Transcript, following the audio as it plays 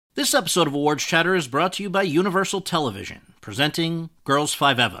This episode of Awards Chatter is brought to you by Universal Television, presenting Girls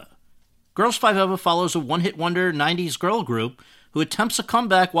 5 Eva. Girls 5 Eva follows a one-hit wonder 90s girl group who attempts a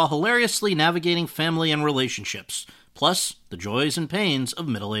comeback while hilariously navigating family and relationships, plus the joys and pains of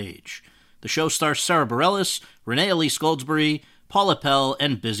middle age. The show stars Sarah Bareilles, Renee Elise Goldsberry, Paula Pell,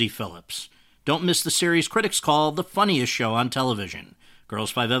 and Busy Phillips. Don't miss the series critics call the funniest show on television.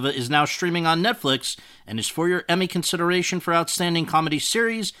 Girls 5 Eva is now streaming on Netflix and is for your Emmy consideration for Outstanding Comedy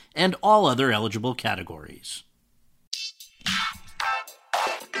Series and all other eligible categories.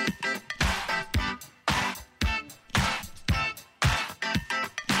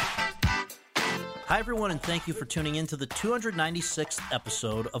 Hi, everyone, and thank you for tuning in to the 296th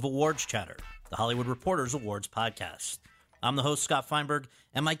episode of Awards Chatter, the Hollywood Reporter's Awards podcast. I'm the host, Scott Feinberg,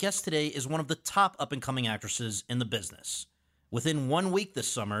 and my guest today is one of the top up-and-coming actresses in the business. Within 1 week this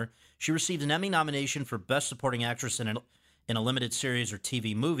summer, she received an Emmy nomination for Best Supporting Actress in a limited series or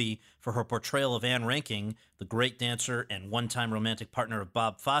TV movie for her portrayal of Anne Reinking, the great dancer and one-time romantic partner of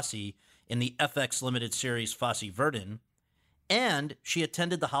Bob Fosse, in the FX limited series Fosse Verdon. And she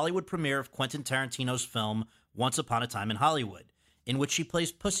attended the Hollywood premiere of Quentin Tarantino's film Once Upon a Time in Hollywood, in which she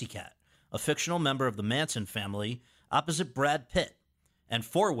plays Pussycat, a fictional member of the Manson family, opposite Brad Pitt, and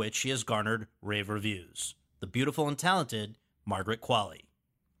for which she has garnered rave reviews. The beautiful and talented Margaret Qualley.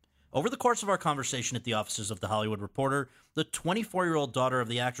 Over the course of our conversation at the offices of The Hollywood Reporter, the 24-year-old daughter of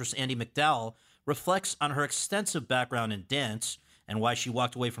the actress Andie MacDowell reflects on her extensive background in dance and why she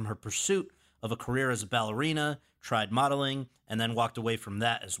walked away from her pursuit of a career as a ballerina, tried modeling, and then walked away from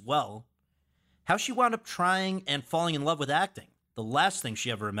that as well. How she wound up trying and falling in love with acting, the last thing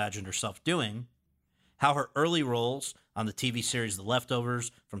she ever imagined herself doing. How her early roles on the TV series The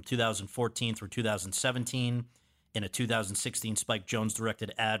Leftovers from 2014 through 2017, in a 2016 Spike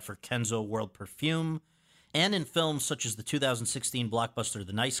Jonze-directed ad for Kenzo World Perfume, and in films such as the 2016 blockbuster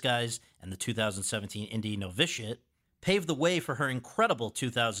The Nice Guys and the 2017 indie Novitiate, paved the way for her incredible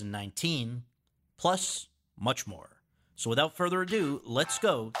 2019, plus much more. So without further ado, let's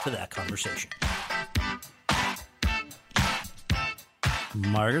go to that conversation.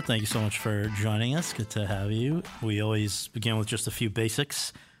 Margaret, thank you so much for joining us. Good to have you. We always begin with just a few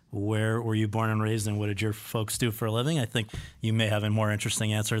basics. Where were you born and raised, and what did your folks do for a living? I think you may have a more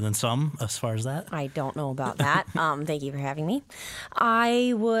interesting answer than some as far as that. I don't know about that. Thank you for having me.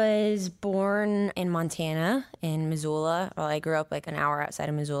 I was born in Montana, in Missoula. Well, I grew up like an hour outside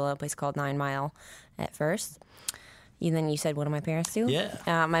of Missoula, a place called 9 Mile at first. Then you said, what do my parents do?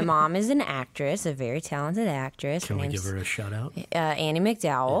 Yeah. My mom is an actress, a very talented actress. Can we give her a shout out? Andie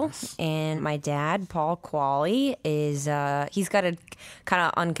MacDowell. Yes. And my dad, Paul Qualley, is he's got a kind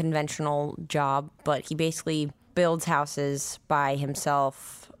of unconventional job, but he basically builds houses by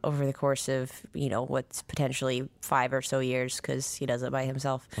himself over the course of, what's potentially 5 or so years, because he does it by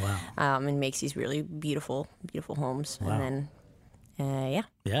himself. Wow. And makes these really beautiful, beautiful homes. Wow. And then, yeah.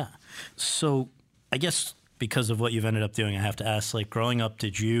 Yeah. So I guess because of what you've ended up doing, I have to ask, like, growing up,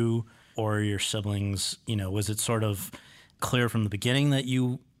 did you or your siblings, was it sort of clear from the beginning that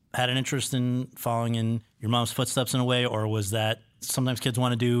you had an interest in following in your mom's footsteps in a way, or was that sometimes kids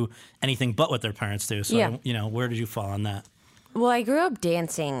want to do anything but what their parents do? So, yeah. Where did you fall on that? Well, I grew up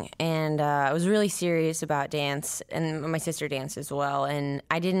dancing, and I was really serious about dance, and my sister danced as well, and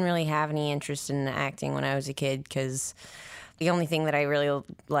I didn't really have any interest in acting when I was a kid, because the only thing that I really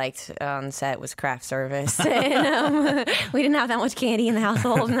liked on set was craft service. And, we didn't have that much candy in the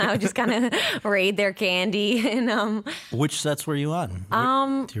household, and I would just kind of raid their candy. And which sets were you on?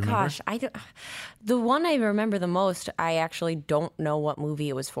 Do you remember? Gosh, the one I remember the most, I actually don't know what movie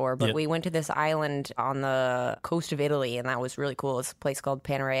it was for, but we went to this island on the coast of Italy, and that was really cool. It's a place called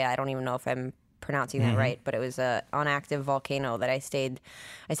Panarea. I don't even know if I'm pronouncing that right, but it was an inactive volcano that I stayed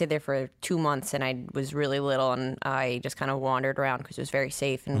there for 2 months, and I was really little, and I just kind of wandered around because it was very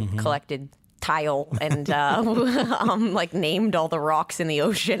safe and collected tile and like named all the rocks in the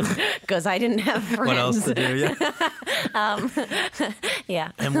ocean because I didn't have friends. What else to do? Yeah.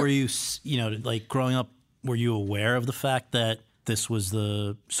 Yeah. And were you, like growing up, were you aware of the fact that this was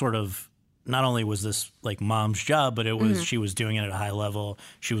the sort of, not only was this like mom's job, but it was she was doing it at a high level.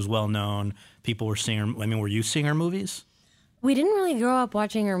 She was well known. People were seeing her. I mean, were you seeing her movies? We didn't really grow up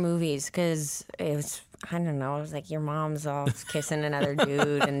watching her movies because it was, I don't know, it was like your mom's all kissing another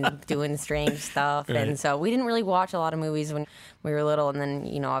dude and doing strange stuff. Right. And so we didn't really watch a lot of movies when we were little. And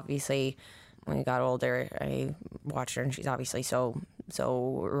then, obviously when we got older, I watched her, and she's obviously so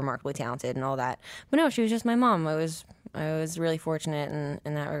remarkably talented and all that. But no, she was just my mom. I was really fortunate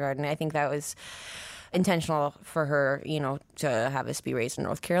in that regard. And I think that was intentional for her, to have us be raised in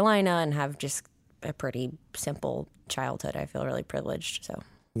North Carolina and have just a pretty simple childhood. I feel really privileged. So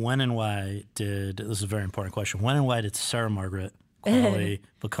When and why did, this is a very important question, when and why did Sarah Margaret Qualley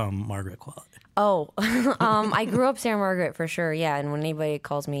become Margaret Qualley? Oh, I grew up Sarah Margaret for sure, yeah. And when anybody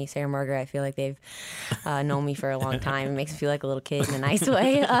calls me Sarah Margaret, I feel like they've known me for a long time. It makes me feel like a little kid in a nice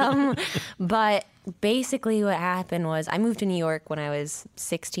way. But basically what happened was I moved to New York when I was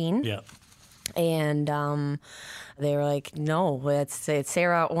 16. Yeah. And they were like, no, it's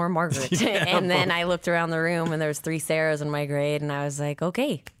Sarah or Margaret. Yeah, and then I looked around the room and there was 3 Sarahs in my grade. And I was like,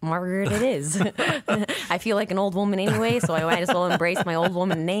 okay, Margaret it is. I feel like an old woman anyway, so I might as well embrace my old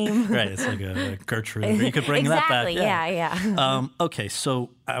woman name. Right, it's like a Gertrude. You could bring that back. Exactly, yeah. Okay, so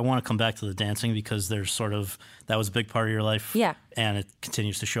I want to come back to the dancing because there's sort of, that was a big part of your life. Yeah. And it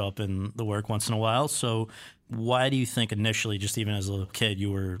continues to show up in the work once in a while. So why do you think initially, just even as a kid,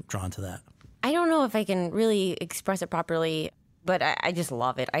 you were drawn to that? I don't know if I can really express it properly, but I just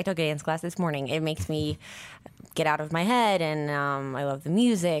love it. I took a dance class this morning. It makes me get out of my head, and I love the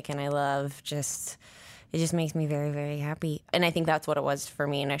music, and it just makes me very, very happy. And I think that's what it was for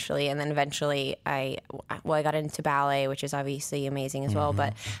me initially. And then eventually I got into ballet, which is obviously amazing as well.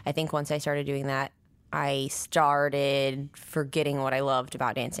 But I think once I started doing that, I started forgetting what I loved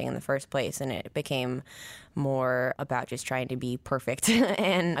about dancing in the first place, and it became more about just trying to be perfect.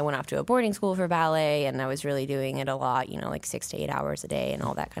 And I went off to a boarding school for ballet, and I was really doing it a lot, like 6 to 8 hours a day and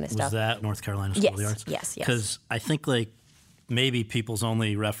all that kind of stuff. Was that North Carolina School of the Arts? Yes. Because I think maybe people's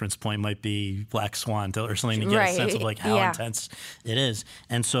only reference point might be Black Swan or something to get a sense of how intense it is.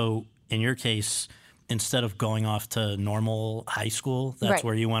 And so in your case, instead of going off to normal high school, that's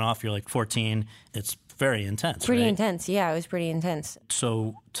where you went off. You're 14. It's very intense. Pretty intense. Yeah, it was pretty intense.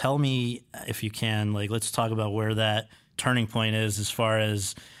 So tell me, if you can, let's talk about where that turning point is as far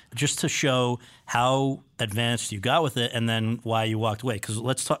as just to show how advanced you got with it and then why you walked away. Because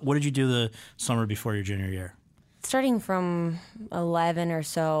let's talk, what did you do the summer before your junior year? Starting from 11 or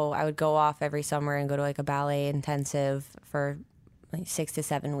so, I would go off every summer and go to a ballet intensive for 6 to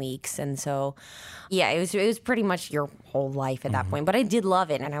 7 weeks. And so, yeah, it was pretty much your whole life at that point. But I did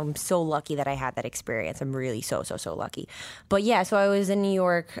love it, and I'm so lucky that I had that experience. I'm really so lucky. But yeah, so I was in New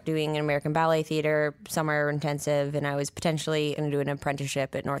York doing an American Ballet Theater summer intensive, and I was potentially going to do an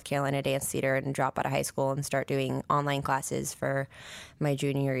apprenticeship at North Carolina Dance Theater and drop out of high school and start doing online classes for my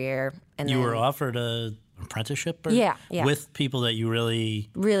junior year. And you were offered a apprenticeship with people that you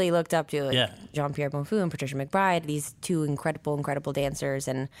really looked up to, Jean-Pierre Bonfou and Patricia McBride, these 2 incredible dancers.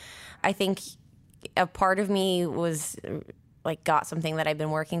 And I think a part of me was got something that I've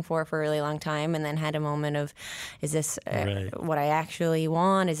been working for a really long time, and then had a moment of, is this what I actually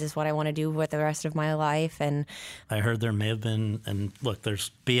want? Is this what I want to do with the rest of my life? And I heard there may have been, and look,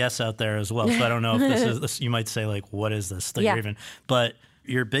 there's BS out there as well, so I don't know if this you might say what is this that you're even, but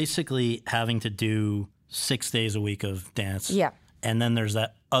you're basically having to do 6 days a week of dance. Yeah. And then there's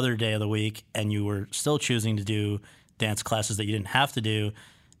that other day of the week, and you were still choosing to do dance classes that you didn't have to do.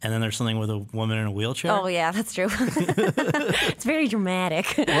 And then there's something with a woman in a wheelchair. Oh, yeah, that's true. It's very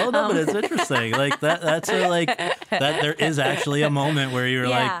dramatic. Well, no, but it's interesting. That's that there is actually a moment where you're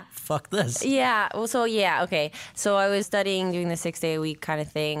fuck this. Yeah. Well, so, yeah, okay. So I was studying, doing the 6-day-a-week kind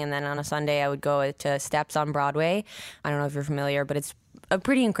of thing, and then on a Sunday I would go to Steps on Broadway. I don't know if you're familiar, but it's a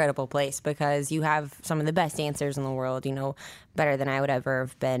pretty incredible place because you have some of the best dancers in the world, better than I would ever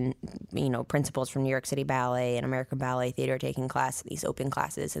have been, principals from New York City Ballet and American Ballet Theater taking these open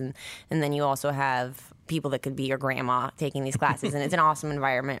classes. And then you also have people that could be your grandma taking these classes. And it's an awesome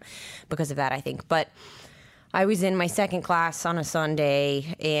environment because of that, I think. But I was in my second class on a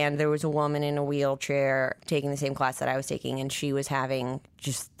Sunday, and there was a woman in a wheelchair taking the same class that I was taking, and she was having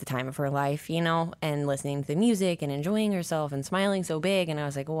just the time of her life, and listening to the music and enjoying herself and smiling so big. And I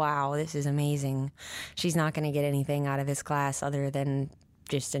was like, wow, this is amazing. She's not going to get anything out of this class other than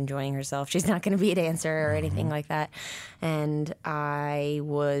just enjoying herself. She's not going to be a dancer or anything like that. And I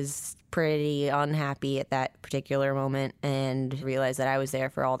was pretty unhappy at that particular moment and realized that I was there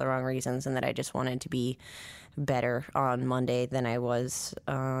for all the wrong reasons and that I just wanted to be better on Monday than I was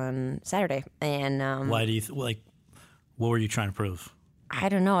on Saturday. And why do you what were you trying to prove? I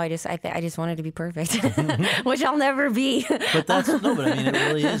don't know. I just wanted to be perfect, which I'll never be. But but I mean, it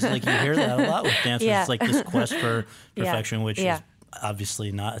really is. You hear that a lot with dancers. Yeah. It's this quest for perfection, which is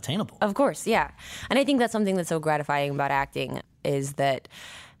obviously not attainable. Of course, yeah. And I think that's something that's so gratifying about acting is that,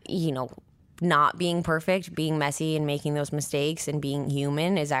 not being perfect, being messy and making those mistakes and being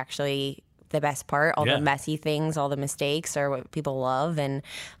human is actually the best part. All the messy things, all the mistakes are what people love. And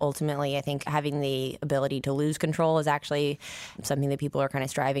ultimately, I think having the ability to lose control is actually something that people are kind of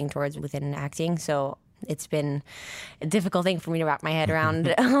striving towards within acting. So it's been a difficult thing for me to wrap my head around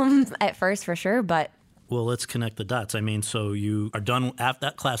at first, for sure. But Well, let's connect the dots. I mean, so you are done. After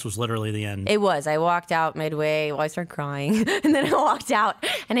that class was literally the end. It was. I walked out midway. Well, I started crying, and then I walked out,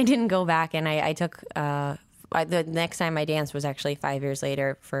 and I didn't go back. And I took the next time I danced was actually 5 years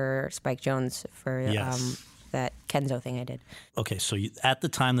later for Spike Jonze for that Kenzo thing I did. Okay, so at the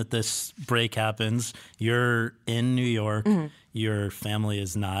time that this break happens, you're in New York. Mm-hmm. Your family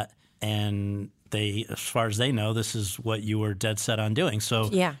is not, and they, as far as they know, this is what you were dead set on doing. So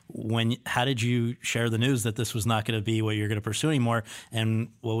how did you share the news that this was not going to be what you're going to pursue anymore? And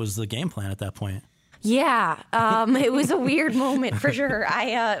what was the game plan at that point? Yeah, it was a weird moment for sure.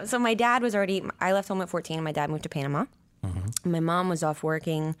 So my dad was I left home at 14 and my dad moved to Panama. Mm-hmm. My mom was off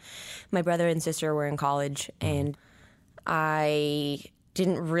working. My brother and sister were in college, and I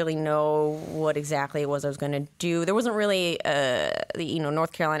didn't really know what exactly it was I was going to do. There wasn't really,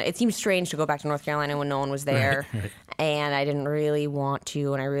 North Carolina. It seemed strange to go back to North Carolina when no one was there. Right. And I didn't really want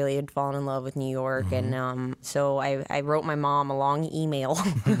to, and I really had fallen in love with New York. Mm-hmm. And so I wrote my mom a long email.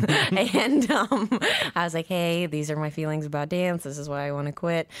 And I was like, hey, these are my feelings about dance. This is why I want to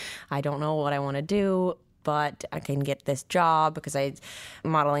quit. I don't know what I want to do, but I can get this job because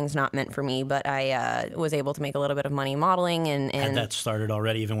modeling's not meant for me, but I was able to make a little bit of money modeling. And had that started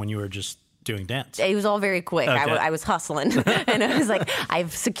already even when you were just doing dance? It was all very quick. Okay. I was hustling. And I was like,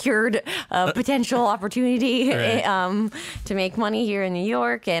 I've secured a potential opportunity to make money here in New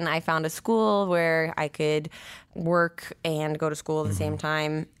York, and I found a school where I could work and go to school at the same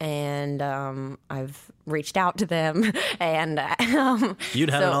time, and I've reached out to them, and you'd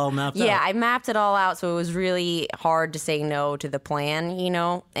have it all mapped out. Yeah, I mapped it all out, so it was really hard to say no to the plan,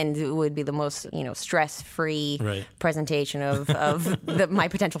 and it would be the most stress-free presentation of my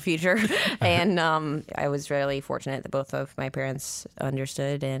potential future. And I was really fortunate that both of my parents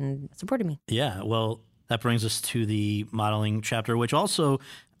understood and supported me. Yeah, well, that brings us to the modeling chapter, which also,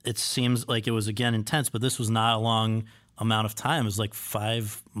 it seems like it was, again, intense, but this was not a long amount of time. It was like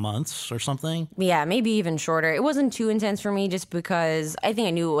 5 months or something. Yeah, maybe even shorter. It wasn't too intense for me just because I think I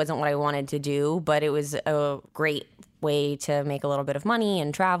knew it wasn't what I wanted to do, but it was a great way to make a little bit of money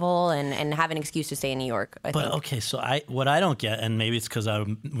and travel and have an excuse to stay in New York, I think. Okay, so what I don't get, and maybe it's because I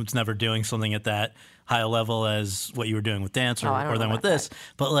was never doing something at that high a level as what you were doing with dance or then with this,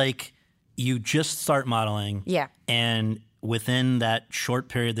 but like you just start modeling. Yeah. And within that short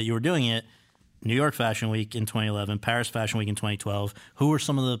period that you were doing it, New York Fashion Week in 2011, Paris Fashion Week in 2012, who were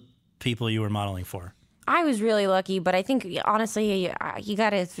some of the people you were modeling for? I was really lucky, but I think, honestly, you got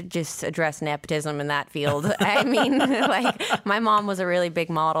to just address nepotism in that field. I mean, like, my mom was a really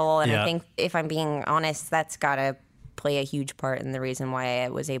big model, and I think, if I'm being honest, that's got to play a huge part in the reason why I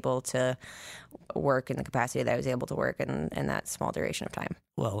was able to work in the capacity that I was able to work in that small duration of time.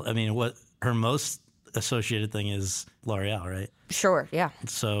 Well, I mean, what her most associated thing is L'Oreal, right? Sure, yeah.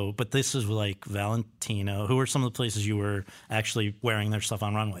 So, but this is like Valentino. Who were some of the places you were actually wearing their stuff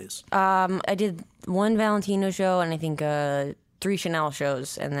on runways? I did one Valentino show and I think 3 Chanel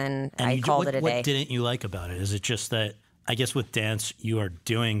shows, and then I called it a day. What didn't you like about it? Is it just that, I guess with dance, you are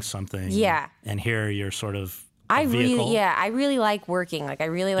doing something. Yeah. And here you're sort of I really like working. Like, I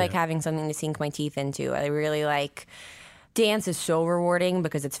really like having something to sink my teeth into. I really like... Dance is so rewarding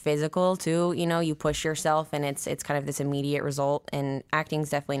because it's physical too. You push yourself and it's kind of this immediate result. And acting's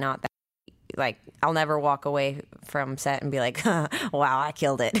definitely not that. Like, I'll never walk away from set and be like, wow, I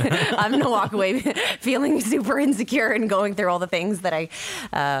killed it. I'm going to walk away feeling super insecure and going through all the things that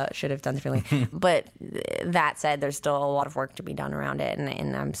I should have done differently. But that said, there's still a lot of work to be done around it.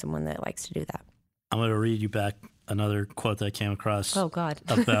 And I'm someone that likes to do that. I'm going to read you back another quote that I came across. Oh, God.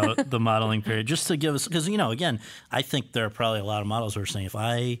 About the modeling period, just to give us, because, again, I think there are probably a lot of models who are saying,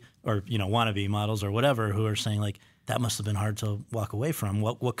 wannabe models or whatever, who are saying, like, that must have been hard to walk away from.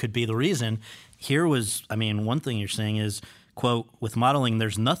 What could be the reason? Here was, one thing you're saying is, quote, with modeling,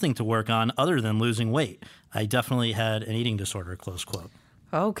 there's nothing to work on other than losing weight. I definitely had an eating disorder, close quote.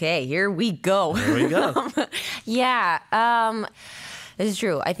 Okay, here we go. There we go. This is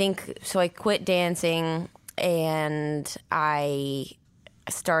true. I think, so I quit dancing and I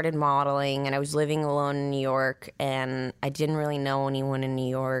started modeling, and I was living alone in New York, and I didn't really know anyone in New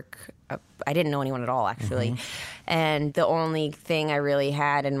York. I didn't know anyone at all, actually. Mm-hmm. And the only thing I really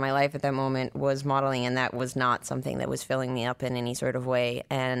had in my life at that moment was modeling, and that was not something that was filling me up in any sort of way.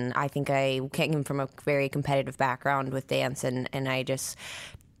 And I think I came from a very competitive background with dance, and I just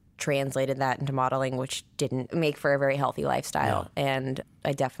translated that into modeling, which didn't make for a very healthy lifestyle. Yeah. And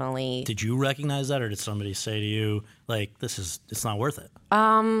I definitely... Did you recognize that, or did somebody say to you, like, it's not worth it?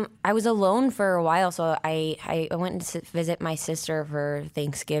 I was alone for a while, so I went to visit my sister for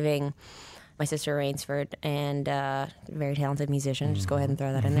Thanksgiving my sister Rainsford, and very talented musician. Just go ahead and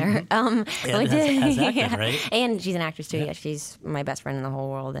throw that in there. Has acted, right? And she's an actress too. Yeah, she's my best friend in the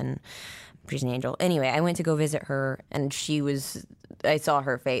whole world, and she's an angel. Anyway, I went to go visit her, and I saw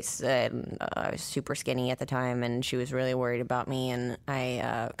her face, and I was super skinny at the time, and she was really worried about me, and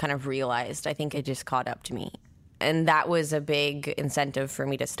I kind of realized, I think it just caught up to me. And that was a big incentive for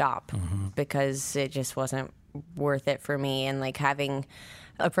me to stop, because it just wasn't worth it for me. And like having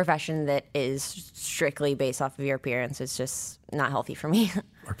a profession that is strictly based off of your appearance is just not healthy for me.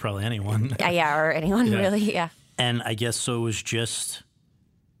 Or probably anyone. Yeah, or anyone really, yeah. And I guess so it was just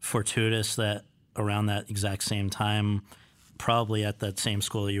fortuitous that around that exact same time, probably at that same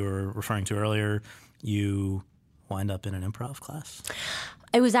school that you were referring to earlier, you wind up in an improv class?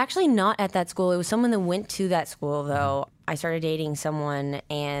 It was actually not at that school. It was someone that went to that school, though. I started dating someone,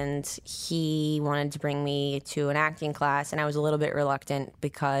 and he wanted to bring me to an acting class, and I was a little bit reluctant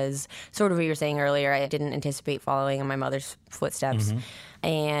because, sort of what you were saying earlier, I didn't anticipate following in my mother's footsteps.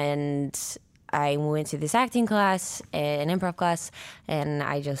 And I went to this acting class, an improv class, and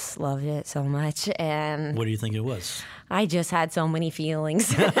I just loved it so much. And what do you think it was? I just had so many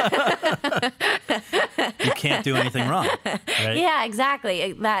feelings. You can't do anything wrong, right? Yeah,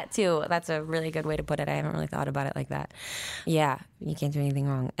 exactly. That too. That's a really good way to put it. I haven't really thought about it like that. Yeah, you can't do anything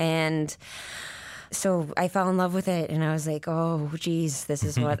wrong. And so I fell in love with it, and I was like, oh, geez, this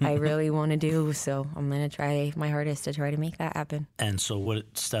is what I really want to do. So I'm going to try my hardest to try to make that happen. And so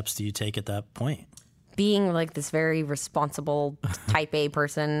what steps do you take at that point? Being like this very responsible type A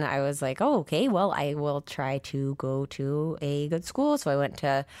person, I was like, oh, okay, well, I will try to go to a good school. So I went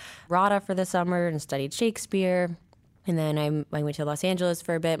to RADA for the summer and studied Shakespeare. And then I went to Los Angeles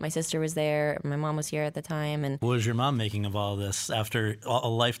for a bit. My sister was there. My mom was here at the time. And what was your mom making of all this after a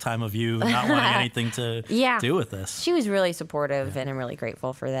lifetime of you not wanting anything to do with this? She was really supportive, and I'm really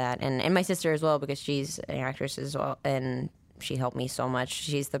grateful for that. And my sister as well, because she's an actress as well. And she helped me so much.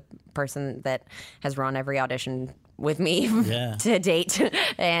 She's the person that has run every audition with me to date.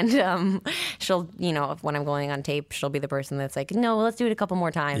 And she'll, when I'm going on tape, she'll be the person that's like, no, let's do it a couple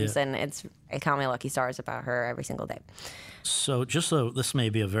more times. And I count my lucky stars about her every single day. So this may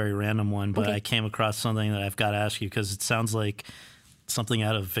be a very random one, but I came across something that I've got to ask you, because it sounds like something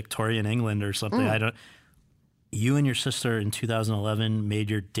out of Victorian England or something. You and your sister in 2011 made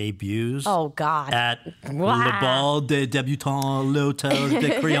your debuts. Oh, God. At Le Bal des Débutants, l'Hôtel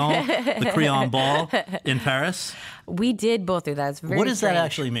de Crillon, the Crillon Ball in Paris. We did both do that. It's very What does strange. that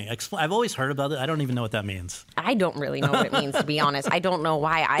actually mean? I've always heard about it. I don't even know what that means. I don't really know what it means, to be honest. I don't know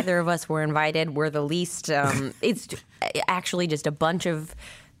why either of us were invited. We're the least. It's actually just a bunch of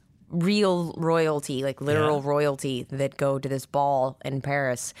real royalty, like literal royalty, that go to this ball in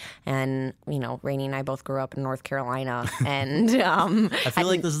Paris. And, Rainey and I both grew up in North Carolina. And I feel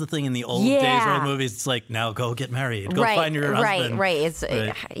like this is the thing in the old days, old movies. It's like, now go get married. Go find your husband. Right. It's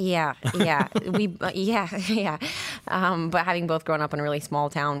but having both grown up in a really small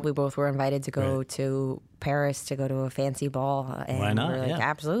town, we both were invited to go to Paris to go to a fancy ball. And why not? We're like,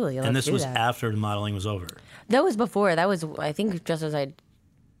 absolutely. And this was after the modeling was over. That was before. That was, I think, just as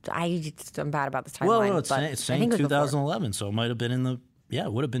I'm bad about the timeline. Well, it's saying 2011, so it might have been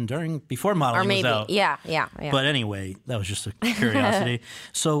it would have been before modeling was out. Yeah. But anyway, that was just a curiosity.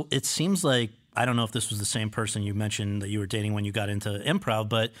 So it seems like, I don't know if this was the same person you mentioned that you were dating when you got into improv,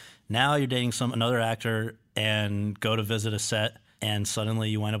 but now you're dating another actor and go to visit a set, and suddenly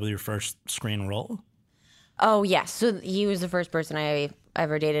you wind up with your first screen role? Oh, yes. So he was the first person I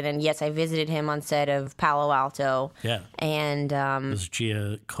ever dated. And yes, I visited him on set of Palo Alto. Yeah. And it was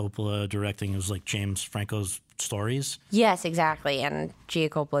Gia Coppola directing. It was like James Franco's stories. Yes, exactly. And Gia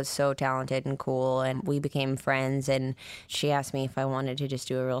Coppola is so talented and cool. And we became friends. And she asked me if I wanted to just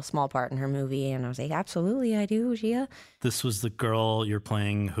do a real small part in her movie. And I was like, absolutely, I do, Gia. This was the girl you're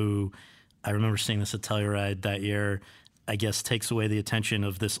playing who, I remember seeing this at Telluride that year, I guess takes away the attention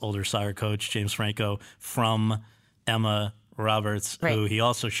of this older soccer coach, James Franco, from Emma Roberts, who he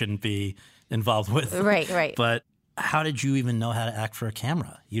also shouldn't be involved with. Right. But how did you even know how to act for a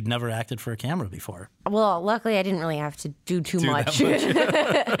camera? You'd never acted for a camera before. Well, luckily I didn't really have to do too much.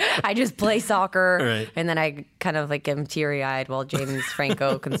 I just play soccer, and then I kind of like am teary-eyed while James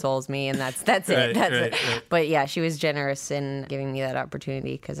Franco consoles me, and that's it. That's it. But yeah, she was generous in giving me that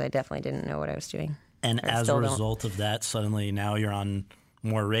opportunity, because I definitely didn't know what I was doing. And as a result of that, suddenly now you're on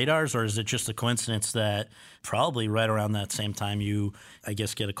more radars, or is it just a coincidence that probably right around that same time you, I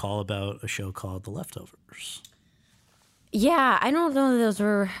guess, get a call about a show called The Leftovers? Yeah, I don't know that those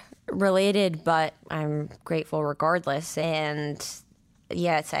were related, but I'm grateful regardless. And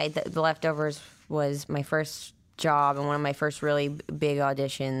yes, The Leftovers was my first job and one of my first really big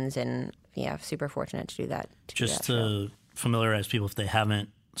auditions, and super fortunate to do that. Just to familiarize people, if they haven't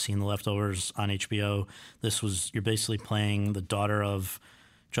seen The Leftovers on HBO, you're basically playing the daughter of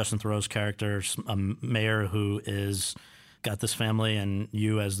Justin Theroux's character, a mayor who is got this family, and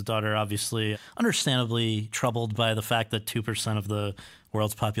you as the daughter, obviously, understandably troubled by the fact that 2% of the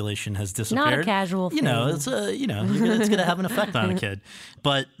world's population has disappeared. Not a casual thing. It's going to have an effect on a kid.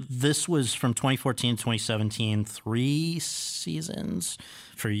 But this was from 2014 to 2017, 3 seasons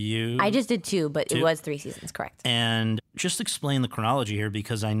for you. I just did 2, but it was 3 seasons, correct. And just explain the chronology here,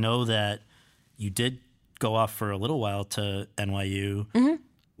 because I know that you did go off for a little while to NYU. Mm-hmm.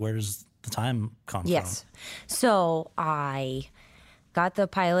 Where does the time come from? Yes. So I got the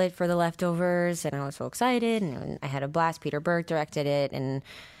pilot for The Leftovers, and I was so excited, and I had a blast. Peter Berg directed it, and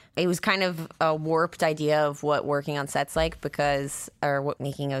it was kind of a warped idea of what working on set's like, or what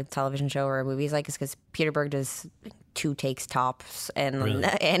making a television show or a movie is like, is because Peter Berg does 2 takes tops, and Really?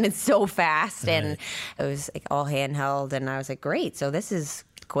 and it's so fast, Right. and it was like all handheld, and I was like, great, so this is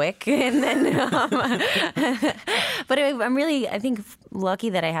quick. And then but I think lucky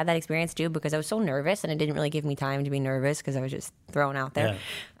that I had that experience too, because I was so nervous, and it didn't really give me time to be nervous because I was just thrown out there. Yeah.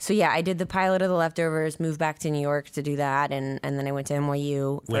 So yeah, I did the pilot of The Leftovers, moved back to New York to do that, and then I went to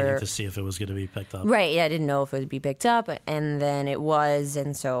NYU Waiting to see if it was going to be picked up. Right, yeah, I didn't know if it would be picked up, and then it was,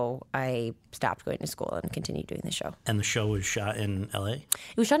 and so I stopped going to school and continued doing the show. And the show was shot in LA?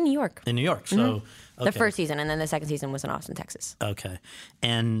 It was shot in New York. In New York, so The okay. first season, and then the second season was in Austin, Texas. Okay.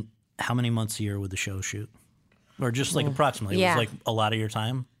 And how many months a year would the show shoot? Or just like approximately? Yeah. It was like a lot of your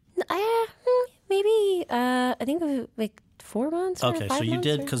time? Maybe, I think it was like 4 months or Okay, 5 so you months,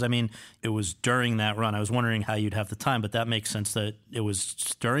 did, or- because I mean, it was during that run. I was wondering how you'd have the time, but that makes sense that it was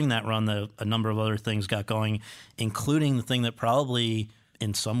during that run that a number of other things got going, including the thing that probably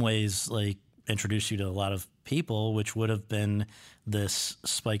in some ways like introduced you to a lot of people, which would have been this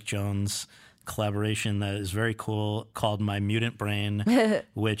Spike Jonze collaboration that is very cool called My Mutant Brain,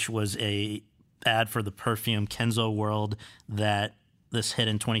 which was a ad for the perfume Kenzo World that this hit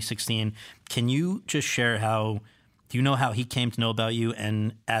in 2016. Can you just share do you know how he came to know about you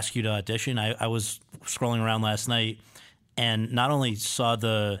and ask you to audition? I was scrolling around last night and not only saw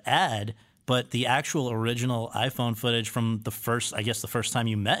the ad, but the actual original iPhone footage from the first time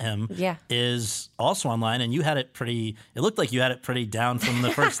you met him is also online, and you had it it looked like you had it pretty down from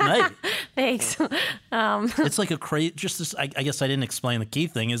the first night. Thanks. It's like a crazy, just this, I guess I didn't explain the key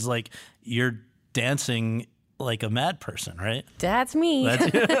thing, is like you're dancing like a mad person, right? That's me.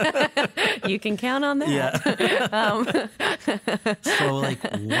 You can count on that. Yeah. So, like,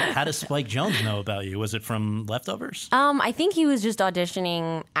 how does Spike Jonze know about you? Was it from Leftovers? I think he was just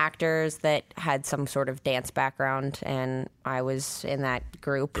auditioning actors that had some sort of dance background, and I was in that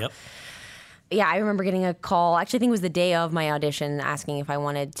group. Yep. Yeah, I remember getting a call. Actually, I think it was the day of my audition, asking if I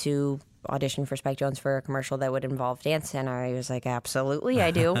wanted to audition for Spike Jonze for a commercial that would involve dance, and I was like, absolutely, I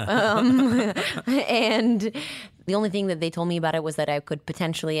do. And the only thing that they told me about it was that I could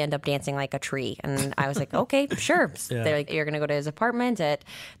potentially end up dancing like a tree, and I was like, okay, sure. Yeah. They're like, you're going to go to his apartment at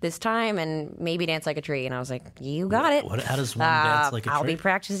this time and maybe dance like a tree, and I was like, you got it. How does one dance like a tree? I'll be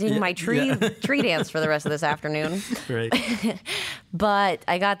practicing my tree dance for the rest of this afternoon. Great. But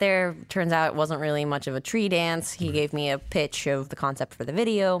I got there. Turns out it wasn't really much of a tree dance. He gave me a pitch of the concept for the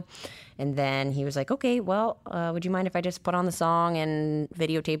video. And then he was like, okay, well, would you mind if I just put on the song and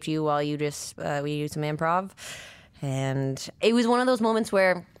videotaped you while you just, we do some improv? And it was one of those moments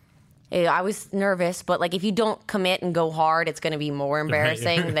where I was nervous, but like if you don't commit and go hard, it's going to be more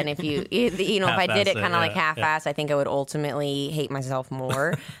embarrassing than if you if I did it kind of like half-ass, I think I would ultimately hate myself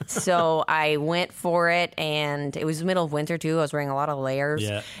more. So I went for it, and it was the middle of winter too. I was wearing a lot of layers,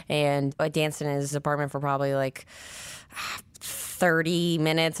 and I danced in his apartment for probably like 30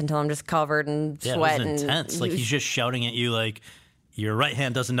 minutes until I'm just covered in sweat. It was intense. Like he's just shouting at you like, your right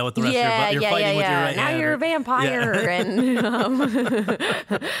hand doesn't know what the rest you're fighting with your right now hand. Now you're a vampire. And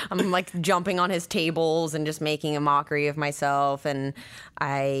I'm like jumping on his tables and just making a mockery of myself. And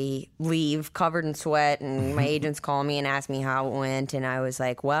I leave covered in sweat, and my agents call me and ask me how it went. And I was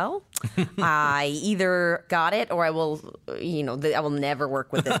like, well, I either got it or I will, I will never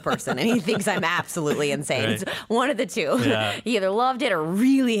work with this person. And he thinks I'm absolutely insane. Right. It's one of the two. Yeah. He either loved it or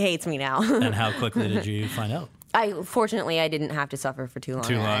really hates me now. And how quickly did you find out? Fortunately, I didn't have to suffer for too long.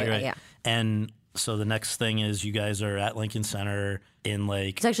 Right? Yeah. And so the next thing is you guys are at Lincoln Center in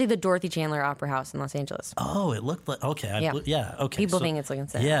like... It's actually the Dorothy Chandler Opera House in Los Angeles. Oh, it looked like... Okay. Okay. People think it's Lincoln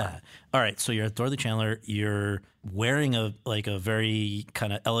Center. Yeah. All right. So you're at Dorothy Chandler. You're wearing a very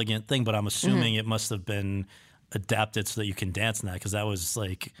kind of elegant thing, but I'm assuming it must have been adapt it so that you can dance in that? Because that was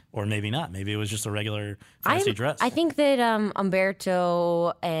like, or maybe not. Maybe it was just a regular fancy dress. I think that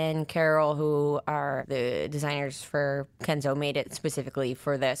Umberto and Carol, who are the designers for Kenzo, made it specifically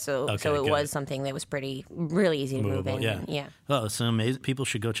for this. So it was something that was really easy to move in. Yeah. Oh, it's amazing. People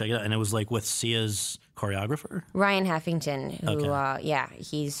should go check it out. And it was like with Sia's choreographer? Ryan Heffington, who,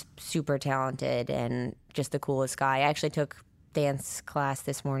 he's super talented and just the coolest guy. I actually took dance class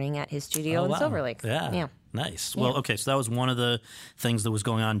this morning at his studio in Silver Lake. Yeah. Nice. Well, okay, so that was one of the things that was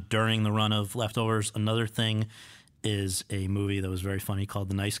going on during the run of Leftovers. Another thing is a movie that was very funny called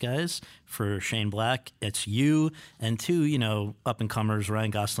The Nice Guys for Shane Black. It's you and two, up-and-comers,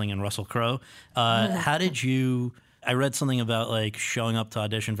 Ryan Gosling and Russell Crowe. How did you... I read something about, like, showing up to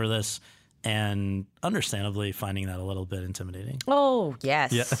audition for this and understandably finding that a little bit intimidating. Oh,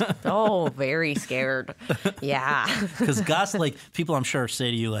 yes. Yeah. Oh, very scared. Yeah. Because people I'm sure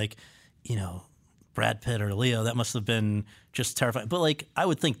say to you, like, Brad Pitt or Leo, that must have been just terrifying. But like, I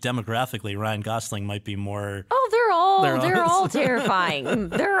would think demographically, Ryan Gosling might be more. Oh, they're all terrifying.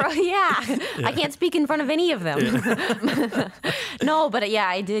 I can't speak in front of any of them. Yeah. No, but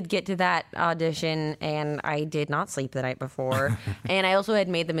I did get to that audition, and I did not sleep the night before. And I also had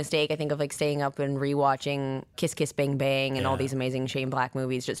made the mistake, I think, of like staying up and rewatching Kiss Kiss Bang Bang and all these amazing Shane Black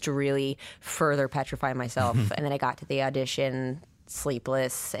movies just to really further petrify myself. And then I got to the audition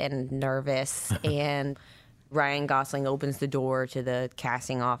sleepless and nervous, and Ryan Gosling opens the door to the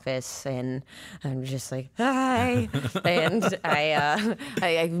casting office, and I'm just like, hi. And I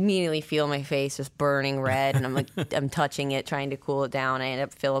immediately feel my face just burning red, and I'm touching it, trying to cool it down. I end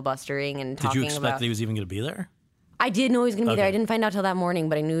up filibustering and talking about... Did you expect that he was even going to be there? I did know he was going to be there. I didn't find out till that morning,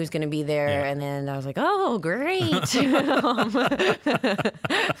 but I knew he was going to be there. Yeah. And then I was like, oh, great.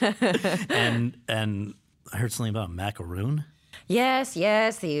 and I heard something about macaroon. Yes.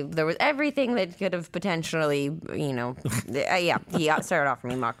 There was everything that could have potentially, he started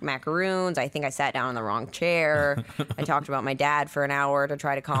offering me macaroons. I think I sat down in the wrong chair. I talked about my dad for an hour to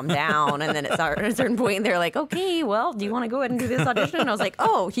try to calm down. And then at a certain point, they're like, okay, well, do you want to go ahead and do this audition? And I was like,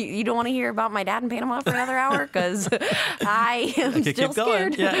 oh, you don't want to hear about my dad in Panama for another hour? Because I am still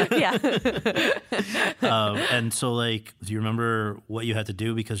scared. Yeah. And so, like, do you remember what you had to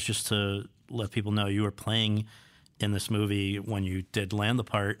do? Because just to let people know, you were playing in this movie, when you did land the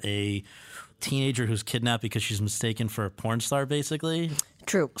part, a teenager who's kidnapped because she's mistaken for a porn star, basically.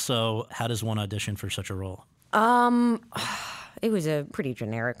 True. So how does one audition for such a role? It was a pretty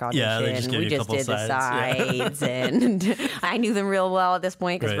generic audition. Yeah, we just did the sides, and I knew them real well at this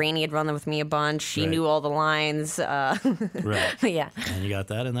point because Rainey had run them with me a bunch. She knew all the lines. Right. Yeah. And you got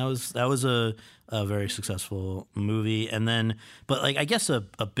that, and that was a very successful movie. And then, but like, I guess a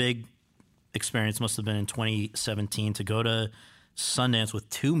big experience must have been in 2017 to go to Sundance with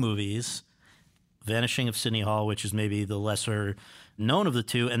two movies, Vanishing of Sydney Hall, which is maybe the lesser known of the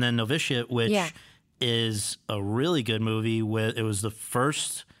two, and then Novitiate, which is a really good movie. It was the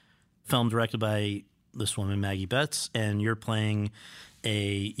first film directed by this woman, Maggie Betts, and you're playing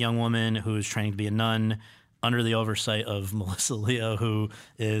a young woman who is training to be a nun under the oversight of Melissa Leo, who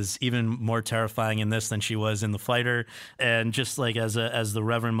is even more terrifying in this than she was in The Fighter. And just like as the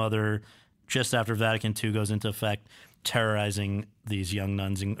Reverend Mother, just after Vatican II goes into effect, terrorizing these young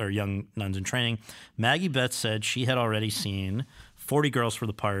nuns in training. Maggie Betts said she had already seen 40 girls for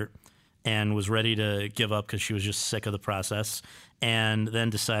the part and was ready to give up because she was just sick of the process, and then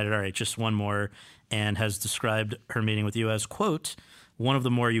decided, all right, just one more, and has described her meeting with you as, quote, one of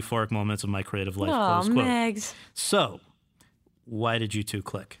the more euphoric moments of my creative life, close quote. Megs. So, why did you two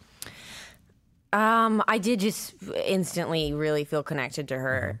click? I did just instantly really feel connected to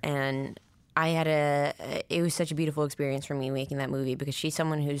her, and it was such a beautiful experience for me making that movie because she's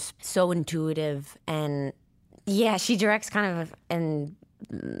someone who's so intuitive, and she directs kind of and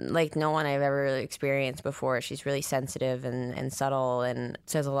like no one I've ever really experienced before. She's really sensitive and subtle and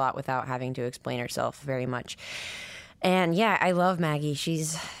says a lot without having to explain herself very much. And I love Maggie.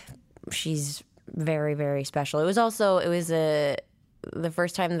 She's very, very special. It was the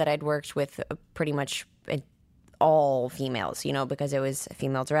first time that I'd worked with pretty much all females, because it was a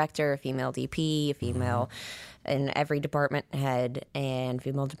female director, a female DP, a female in every department head, and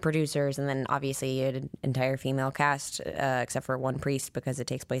female producers, and then obviously an entire female cast, except for one priest because it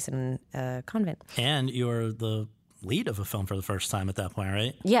takes place in a convent. And you're the lead of a film for the first time at that point,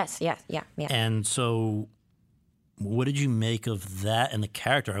 right? Yes, yeah. And so what did you make of that and the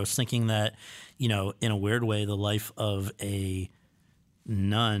character? I was thinking that, in a weird way, the life of a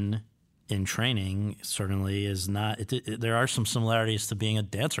nun in training certainly is not. There are some similarities to being a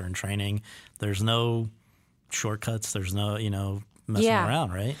dancer in training. There's no shortcuts. There's no, messing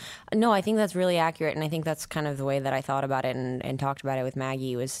around, right? No, I think that's really accurate, and I think that's kind of the way that I thought about it and talked about it with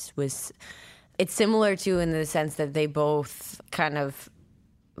Maggie was it's similar to in the sense that they both kind of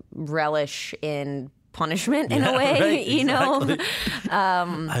relish in punishment in a way, right, you know?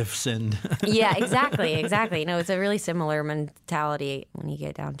 I've sinned. Yeah, exactly. It's a really similar mentality when you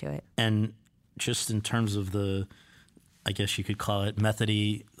get down to it. And just in terms of the, I guess you could call it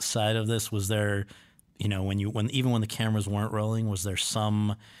methody side of this, was there, even when the cameras weren't rolling, was there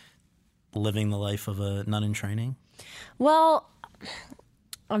some living the life of a nun in training? Well,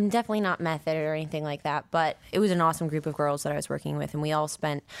 I'm definitely not method or anything like that, but it was an awesome group of girls that I was working with, and we all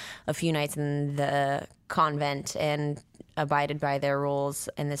spent a few nights in the convent and abided by their rules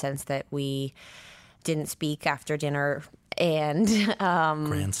in the sense that we didn't speak after dinner and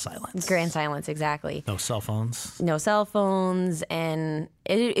Grand silence. Grand silence, exactly. No cell phones. No cell phones, and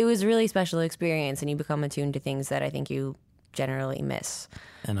it was a really special experience, and you become attuned to things that I think you generally miss.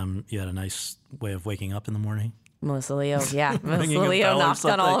 And you had a nice way of waking up in the morning? Melissa Leo, yeah. Melissa Leo knocked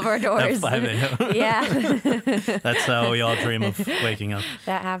on all of our doors. At 5 a.m. Yeah. That's how we all dream of waking up.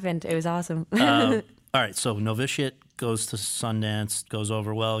 That happened. It was awesome. All right, so novitiate goes to Sundance, goes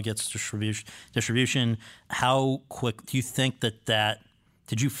over well, gets distribution. How quick do you think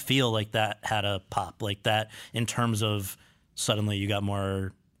did you feel like that had a pop, like that in terms of suddenly you got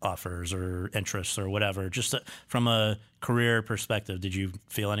more offers or interests or whatever? Just from a career perspective, did you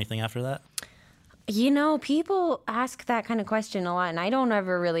feel anything after that? People ask that kind of question a lot, and I don't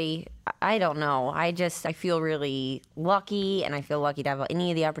know. I feel really lucky, and I feel lucky to have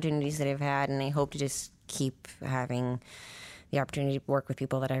any of the opportunities that I've had, and I hope to just keep having the opportunity to work with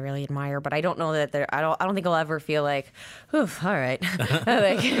people that I really admire. But I don't know that I don't think I'll ever feel like, oof, all right.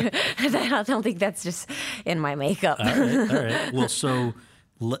 I don't think that's just in my makeup. All right. Well, so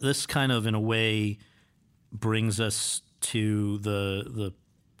this kind of, in a way, brings us to the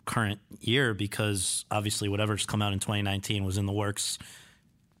current year, because obviously whatever's come out in 2019 was in the works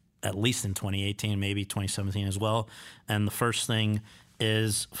at least in 2018, maybe 2017 as well. And the first thing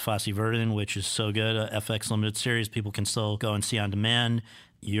is Fosse Verdon, which is so good, a FX limited series people can still go and see on demand.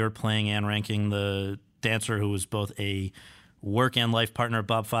 You're playing Anne Rankin, the dancer who was both a work and life partner of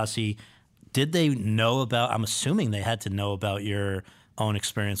Bob Fosse. Did they know about, I'm assuming they had to know about your own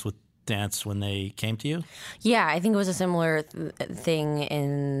experience with dance when they came to you? Yeah, I think it was a similar thing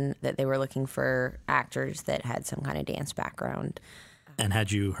in that they were looking for actors that had some kind of dance background. And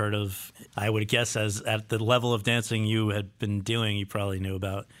had you heard of, I would guess, as at the level of dancing you had been doing, you probably knew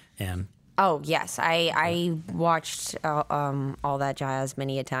about Anne. Oh, yes. I watched all that jazz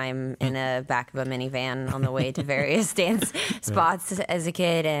many a time in the back of a minivan on the way to various dance spots as a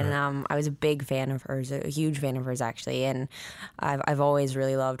kid. And I was a big fan of hers, a huge fan of hers, actually. And I've always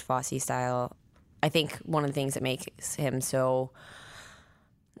really loved Fosse style. I think one of the things that makes him so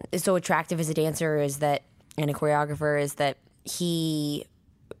attractive as a dancer and a choreographer is that he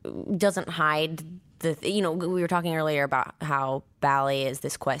doesn't hide we were talking earlier about how ballet is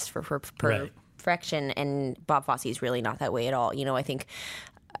this quest for perfection, and Bob Fosse is really not that way at all. I think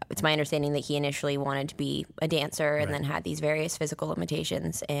it's my understanding that he initially wanted to be a dancer and then had these various physical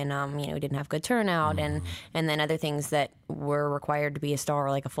limitations, and he didn't have good turnout, and then other things that were required to be a star,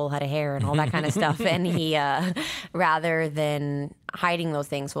 like a full head of hair and all that kind of stuff. And he, rather than hiding those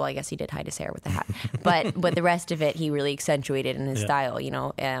things, well, I guess he did hide his hair with the hat, but the rest of it he really accentuated in his style.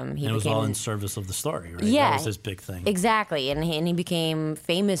 It was all in service of the story, right? Yeah, that was his big thing. Exactly, and he became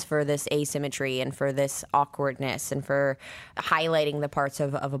famous for this asymmetry and for this awkwardness and for highlighting the parts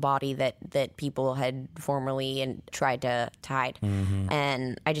of a body that people had formerly and tried to hide.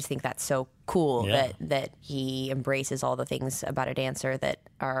 And I just think that's so cool that he embraces all the things about a dancer that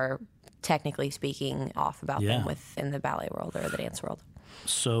are, technically speaking, off about them within the ballet world or the dance world.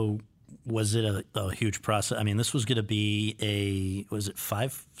 So was it a huge process? I mean, this was going to be was it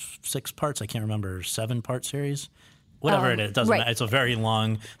 5, 6 parts? I can't remember, 7-part series? Whatever it is, it doesn't matter. It's a very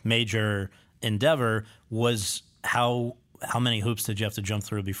long, major endeavor. How many hoops did you have to jump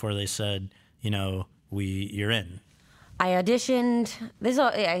through before they said, you're in? I auditioned.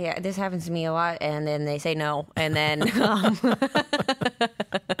 This happens to me a lot, and then they say no, and then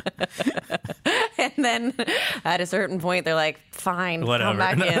and then at a certain point they're like, "Fine, whatever, come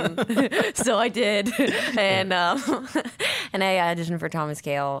back in." So I did, and I auditioned for Thomas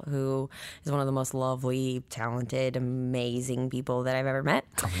Kail, who is one of the most lovely, talented, amazing people that I've ever met.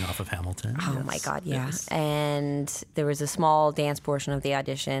 Coming off of Hamilton. Oh my God, yeah. Yes. And there was a small dance portion of the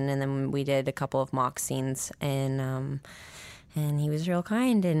audition, and then we did a couple of mock scenes, and he was real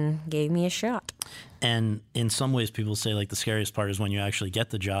kind and gave me a shot. And in some ways, people say like the scariest part is when you actually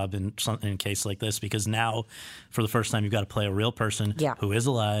get the job in a case like this, because now, for the first time, you've got to play a real person who is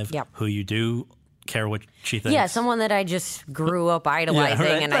alive, who you do care what she thinks. Yeah, someone that I just grew up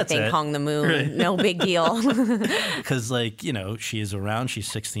idolizing and I think hung the moon. Right. No big deal. Because, like, you know, she is around. She's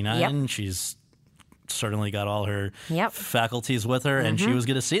 69. Yep. She's certainly got all her faculties with her, and she was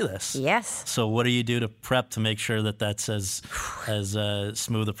going to see this. Yes. So what do you do to prep to make sure that that's as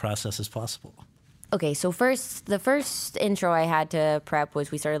smooth a process as possible? Okay, so the first intro I had to prep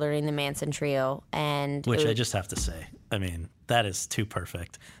was we started learning the Manson Trio, and which I just have to say, I mean, that is too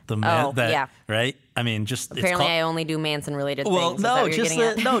perfect. Right? I mean, just apparently I only do Manson related things. Well,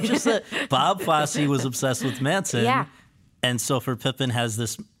 just that Bob Fosse was obsessed with Manson. Yeah. And so for Pippin has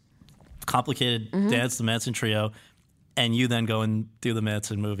this complicated dance, the Manson Trio, and you then go and do the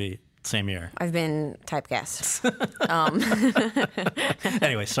Manson movie same year. I've been typecast.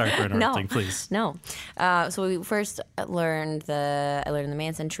 Anyway, sorry for interrupting. Please. No. So we first learned the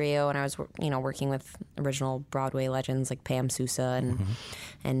Manson Trio, and I was working with original Broadway legends like Pam Sousa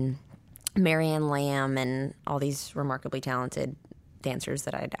and Marianne Lamb and all these remarkably talented dancers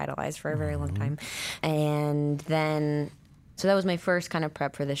that I'd idolized for a very long time. And then so that was my first kind of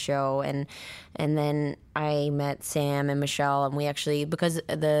prep for the show, and then I met Sam and Michelle, and we actually, because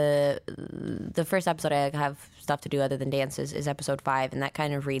the first episode I have stuff to do other than dances is episode 5, and that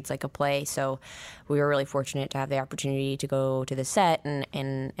kind of reads like a play. So we were really fortunate to have the opportunity to go to the set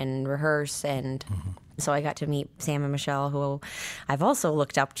and rehearse, and so I got to meet Sam and Michelle, who I've also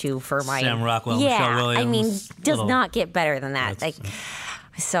looked up to for my Sam Rockwell, Michelle Williams. I mean, does not get better than that.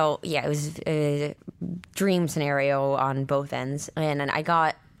 So yeah, it was a dream scenario on both ends, and I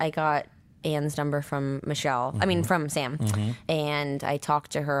got Anne's number from Michelle. I mean, from Sam, and I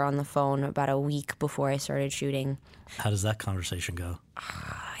talked to her on the phone about a week before I started shooting. How does that conversation go?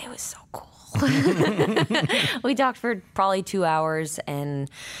 It was so cool. We talked for probably 2 hours,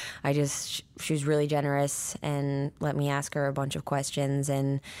 and she was really generous and let me ask her a bunch of questions,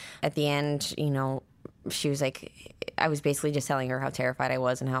 and at the end, she was like, I was basically just telling her how terrified I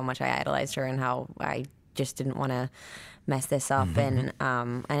was and how much I idolized her and how I just didn't want to mess this up. And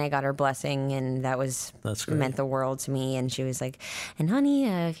I got her blessing, and that's meant the world to me. And she was like, and honey,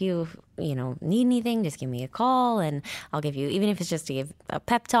 if you need anything, just give me a call, and I'll give you, even if it's just to give a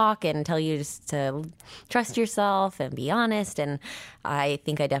pep talk and tell you just to trust yourself and be honest. And I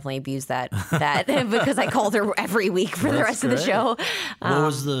think I definitely abused that because I called her every week for the rest of the show. What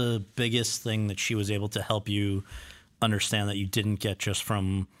was the biggest thing that she was able to help you understand that you didn't get just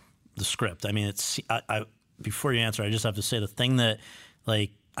from the script? I mean, before you answer, I just have to say the thing that,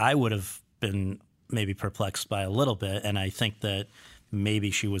 like, I would have been maybe perplexed by a little bit, and I think that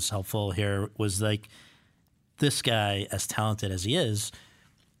maybe she was helpful here, was like, this guy, as talented as he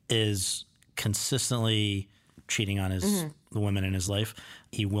is consistently cheating on the women in his life.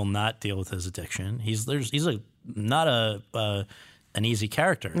 He will not deal with his addiction. He's not an easy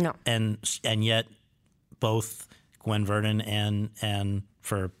character. No. And yet both Gwen Verdon and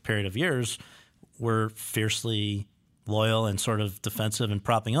for a period of years were fiercely loyal and sort of defensive and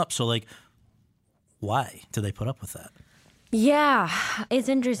propping up. So, like, why do they put up with that? Yeah, it's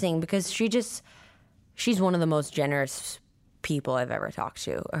interesting because she's one of the most generous people I've ever talked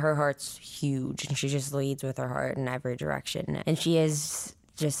to. Her heart's huge, and she just leads with her heart in every direction. And she has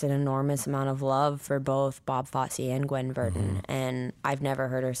just an enormous amount of love for both Bob Fosse and Gwen Verdon. And I've never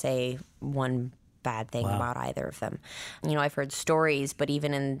heard her say one bad thing about either of them. I've heard stories, but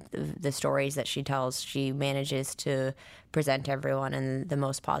even in the stories that she tells, she manages to present everyone in the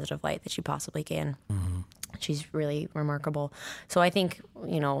most positive light that she possibly can. She's really remarkable. So I think,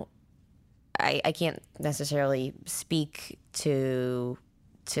 I can't necessarily speak to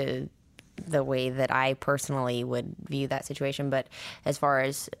the way that I personally would view that situation, but as far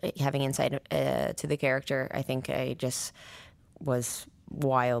as having insight to the character, I think I just was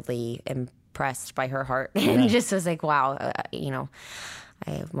wildly impressed by her heart and just was like, wow,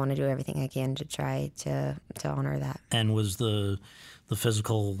 I want to do everything I can to try to honor that. And was the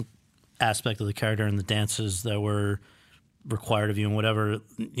physical aspect of the character and the dances that were required of you and whatever,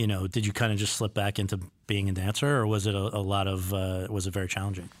 did you kind of just slip back into being a dancer, or was it was it very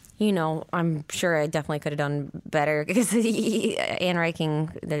challenging? I'm sure I definitely could have done better because Anne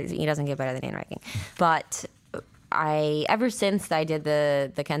Reiking, he doesn't get better than Anne Reiking. But ever since I did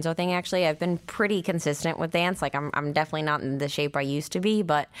the Kenzo thing, actually, I've been pretty consistent with dance. Like, I'm definitely not in the shape I used to be,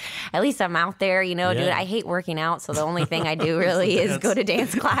 but at least I'm out there, dude. I hate working out, so the only thing I do really is go to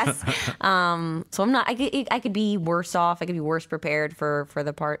dance class. So I'm not, I could be worse off. I could be worse prepared for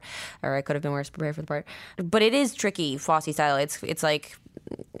the part, or I could have been worse prepared for the part. But it is tricky, Fosse style. It's like,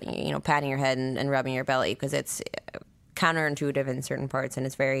 patting your head and rubbing your belly, because it's counterintuitive in certain parts, and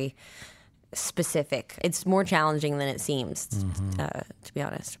it's very specific. It's more challenging than it seems, to be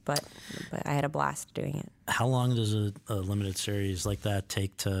honest. But I had a blast doing it. How long does a limited series like that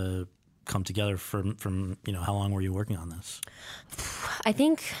take to come together? From how long were you working on this? I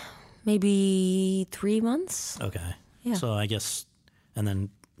think maybe 3 months. Okay. Yeah. So I guess, and then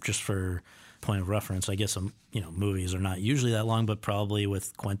just for point of reference, I guess movies are not usually that long, but probably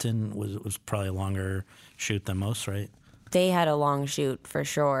with Quentin was probably a longer shoot than most, right? They had a long shoot for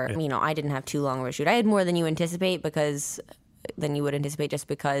sure. Yeah. I didn't have too long of a shoot. I had more than you would anticipate just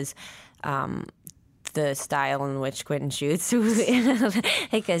because the style in which Quentin shoots,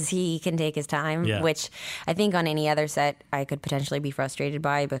 because he can take his time, which I think on any other set I could potentially be frustrated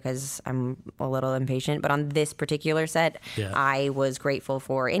by because I'm a little impatient. But on this particular set, I was grateful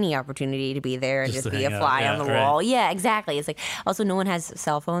for any opportunity to be there and just be a fly on the wall. Yeah, exactly. It's like, also no one has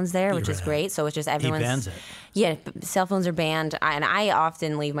cell phones there, which is great. So it's just everyone's... He bans it. Yeah, cell phones are banned, and I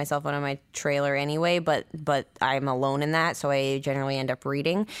often leave my cell phone on my trailer anyway, but I'm alone in that, so I generally end up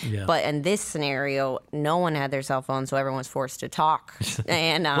reading. Yeah. But in this scenario, no one had their cell phone, so everyone was forced to talk,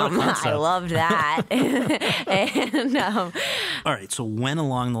 and I loved that. And all right, so when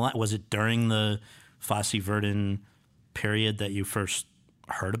along the line, was it during the Fosse Verdon period that you first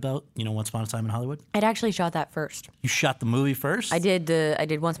heard about, Once Upon a Time in Hollywood? I'd actually shot that first. You shot the movie first? I did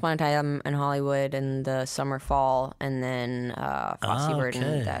Once Upon a Time in Hollywood in the summer, fall, and then Fosse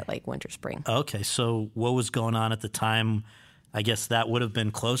Verdon that winter, spring. Okay, so what was going on at the time? I guess that would have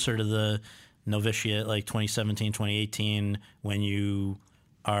been closer to the novitiate, 2017, 2018, when you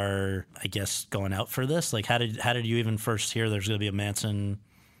are, I guess, going out for this. How did you even first hear there's going to be a Manson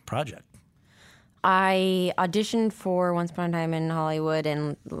project? I auditioned for Once Upon a Time in Hollywood,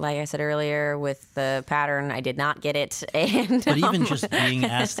 and like I said earlier, with the pattern, I did not get it. And but even just being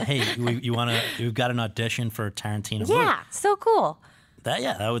asked, "Hey, you've got an audition for a Tarantino movie." Yeah, so cool.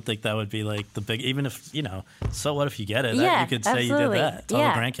 I would think that would be the big. Even if so what if you get it? Yeah, you could say absolutely. You did that. Tell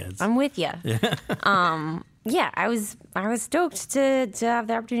the grandkids. I'm with you. Yeah. I was stoked to have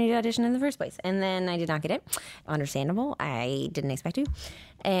the opportunity to audition in the first place, and then I did not get it. Understandable. I didn't expect to.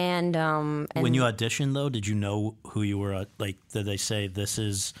 And when you auditioned, though, did you know who you were? Did they say this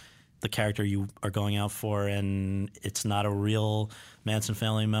is the character you are going out for, and it's not a real Manson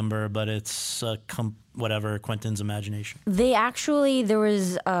family member, but it's Quentin's imagination? There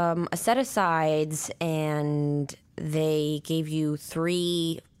was a set of sides, and they gave you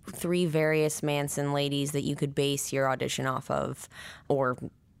three various Manson ladies that you could base your audition off of, or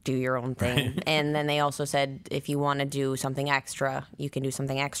do your own thing. Right. And then they also said, if you want to do something extra, you can do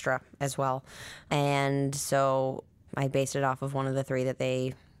something extra as well. And so I based it off of one of the three that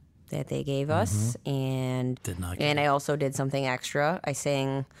they gave us, and I also did something extra.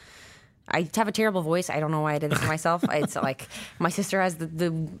 I have a terrible voice. I don't know why I did this to myself. It's like my sister has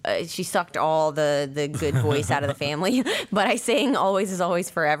she sucked all the good voice out of the family. But I sang "Always is Always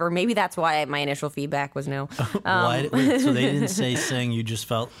Forever." Maybe that's why my initial feedback was no. Why? So they didn't say sing. You just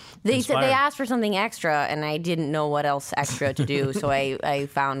felt they said they asked for something extra, and I didn't know what else extra to do. So I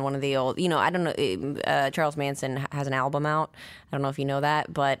found one of the old. I don't know. Charles Manson has an album out. I don't know if you know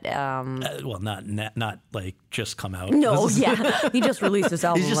that, but not just come out. No, he just released this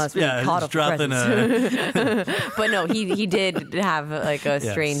album last week. Caught up dropping a. But no, he did have a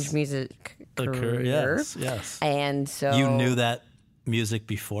strange music career. Yes. And so you knew that music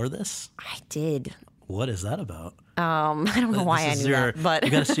before this? I did. What is that about? I don't know why I knew that, but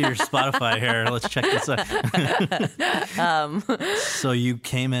you got to see your Spotify here. Let's check this out. So you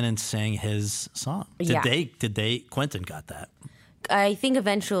came in and sang his song. Did Quentin got that? I think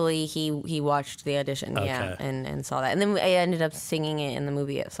eventually he watched the audition, and saw that. And then I ended up singing it in the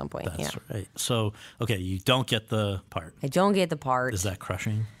movie at some point. That's right. So, you don't get the part. I don't get the part. Is that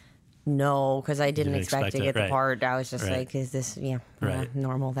crushing? No, because I didn't expect to get the part. I was just like, is this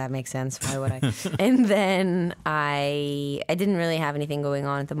normal? That makes sense. Why would I? And then I didn't really have anything going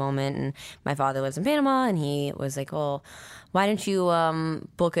on at the moment, and my father lives in Panama, and he was like, well, why don't you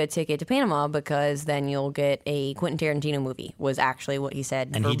book a ticket to Panama, because then you'll get a Quentin Tarantino movie, was actually what he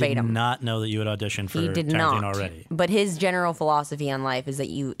said and verbatim. He did not know that you had auditioned for Tarantino already. But his general philosophy on life is that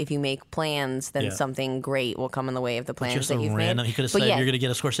if you make plans, then something great will come in the way of the plans that you've made. He could have said, you're going to get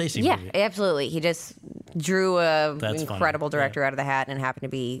a Scorsese movie. Yeah, absolutely. He just drew a That's incredible funny. director out of the hat, and happened to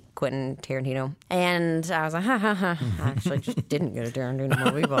be Quentin Tarantino. And I was like, ha ha ha. I actually just didn't get a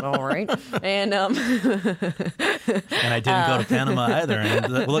Tarantino movie, but all right. And And I didn't go to Panama either,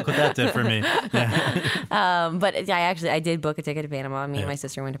 and look what that did for me. Yeah. but I did book a ticket to Panama. Me and my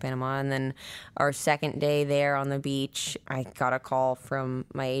sister went to Panama, and then our second day there on the beach, I got a call from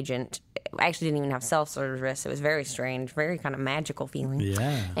my agent. I actually didn't even have cell service. It was very strange, very kind of magical feeling.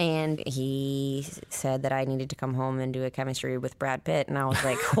 Yeah. And he said that I needed to come home and do a chemistry with Brad Pitt, and I was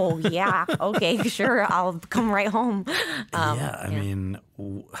like, "Oh yeah, okay, sure, I'll come right home." I mean,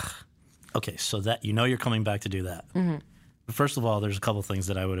 okay, so that you're coming back to do that. Mm-hmm. First of all, there's a couple things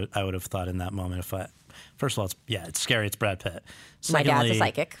that I would have thought in that moment. First of all, it's scary. It's Brad Pitt. Secondly, my dad's a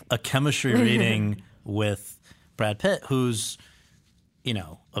psychic. A chemistry reading with Brad Pitt, who's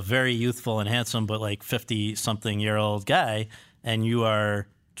a very youthful and handsome, but like 50-something-year-old guy, and you are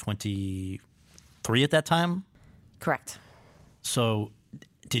 23 at that time? Correct. So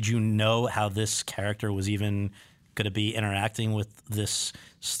did you know how this character was even going to be interacting with this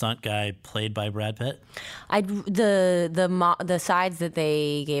stunt guy played by Brad Pitt? The sides that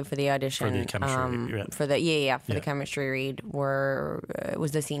they gave for the audition For the chemistry the chemistry read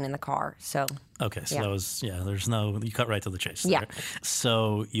was the scene in the car. So okay, so that was you cut right to the chase. Yeah. There.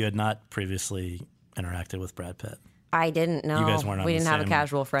 So you had not previously interacted with Brad Pitt. I didn't know. You guys weren't on we the didn't have a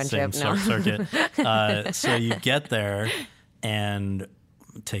casual friendship. same No. circuit. So you get there and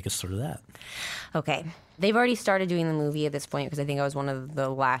take us through that. Okay. They've already started doing the movie at this point because I think I was one of the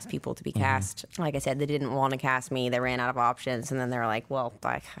last people to be cast. Like I said, they didn't want to cast me. They ran out of options, and then they were like, well,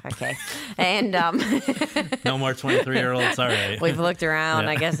 okay. And no more 23-year-olds. All right. We've looked around.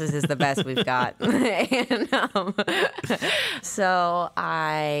 I guess this is the best we've got. And so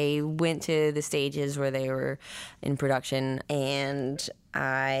I went to the stages where they were in production, and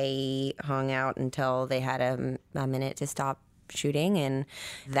I hung out until they had a minute to stop shooting. And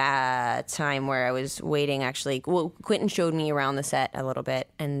that time where I was waiting, Quentin showed me around the set a little bit,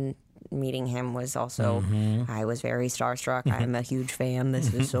 and meeting him was also, I was very starstruck. I'm a huge fan.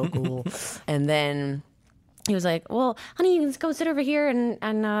 This is so cool. And then he was like, well, honey, let's go sit over here, and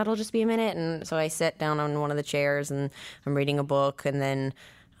it'll just be a minute. And so I sat down on one of the chairs, and I'm reading a book, and then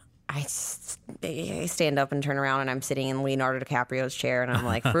I stand up and turn around, and I'm sitting in Leonardo DiCaprio's chair, and I'm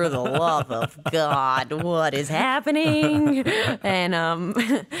like, for the love of God, what is happening?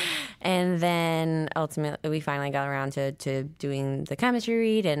 And then ultimately we finally got around to doing the chemistry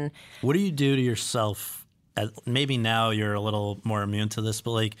read. And what do you do to yourself? Maybe now you're a little more immune to this,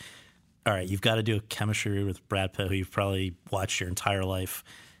 but like, all right, you've got to do a chemistry read with Brad Pitt, who you've probably watched your entire life.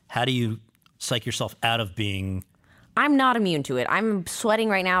 How do you psych yourself out of being... I'm not immune to it. I'm sweating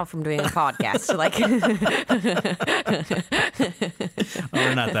right now from doing a podcast. So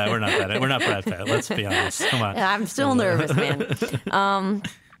We're not that. We're not Brad Pitt. Let's be honest. Come on. I'm still nervous, man.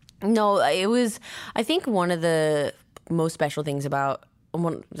 No, it was. I think one of the most special things about.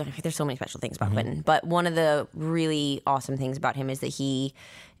 There's so many special things about Quentin, but one of the really awesome things about him is that he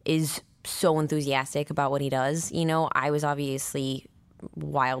is so enthusiastic about what he does. I was obviously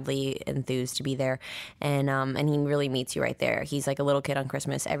wildly enthused to be there, and he really meets you right there. He's like a little kid on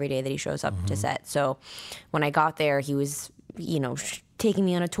Christmas every day that he shows up to set. So when I got there, he was taking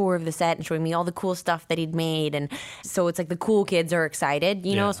me on a tour of the set and showing me all the cool stuff that he'd made, and so it's like the cool kids are excited,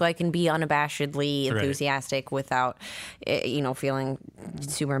 so I can be unabashedly enthusiastic without feeling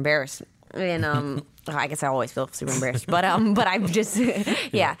super embarrassed. And I guess I always feel super embarrassed, but I'm just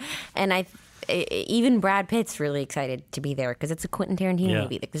and even Brad Pitt's really excited to be there because it's a Quentin Tarantino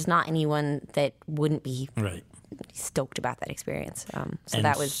movie. Like, there's not anyone that wouldn't be stoked about that experience. So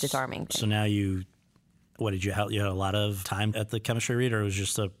that was disarming. So now you had a lot of time at the chemistry read, or it was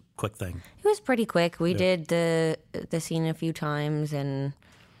just a quick thing? It was pretty quick. We did the scene a few times, and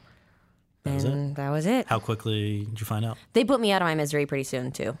that was it. How quickly did you find out? They put me out of my misery pretty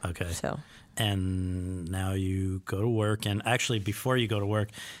soon too. Okay. So. And now you go to work, and actually before you go to work,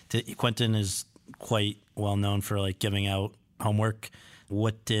 Quentin is quite well known for like giving out homework.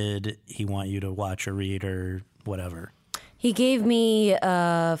 What did he want you to watch or read or whatever? He gave me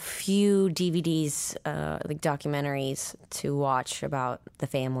a few DVDs, like documentaries to watch about the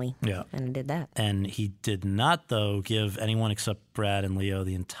family. Yeah. And I did that. And he did not, though, give anyone except Brad and Leo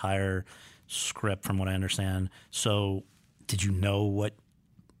the entire script, from what I understand. So did you know what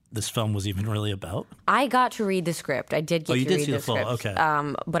this film was even really about? I got to read the script. I did get to read the full, script.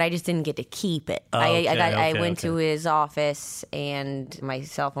 okay. But I just didn't get to keep it. I went to his office, and my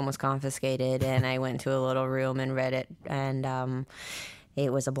cell phone was confiscated, and I went to a little room and read it. And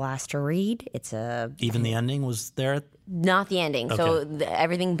It was a blast to read. Even the ending was there? Not the ending. Okay. So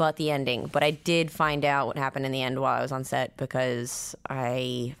everything but the ending. But I did find out what happened in the end while I was on set because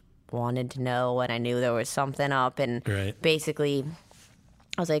I wanted to know and I knew there was something up. And basically,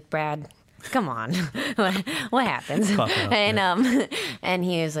 I was like, Brad, come on, what happens? And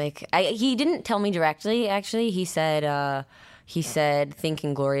he was like, he didn't tell me directly. Actually, he said, "Think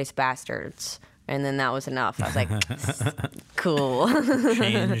Inglorious Bastards," and then that was enough. I was like, cool.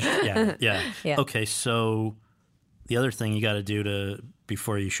 Changed. Yeah. Okay, so the other thing you got to do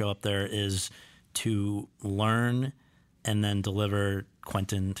before you show up there is to learn and then deliver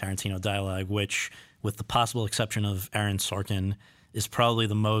Quentin Tarantino dialogue, which, with the possible exception of Aaron Sorkin, is probably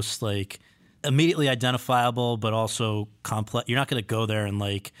the most like immediately identifiable, but also complex. You're not going to go there and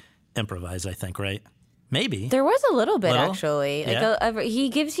like improvise, I think, right? Maybe there was a little bit actually. Yeah. Like he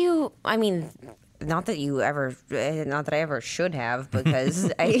gives you. I mean, not that I ever should have,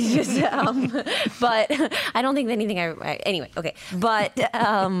 because I just. But I don't think anything. Anyway, okay. But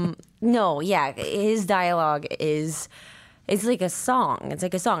no, yeah, his dialogue is. It's like a song. It's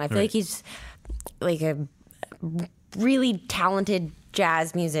like a song. I feel like he's like a really talented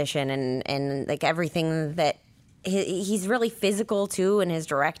jazz musician and like everything that he's really physical too in his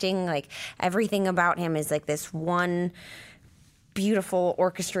directing. Like everything about him is like this one beautiful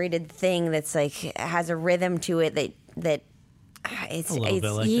orchestrated thing that's like has a rhythm to it that it's a little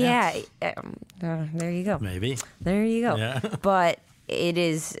bit like that. There you go. Maybe. There you go. Yeah. But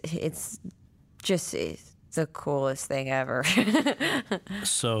it's the coolest thing ever.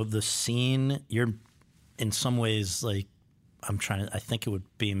 So the scene, you're in some ways like, I think it would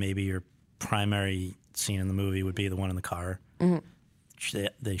be maybe your primary scene in the movie would be the one in the car. Mm-hmm.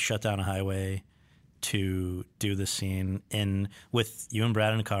 They shut down a highway to do the scene with you and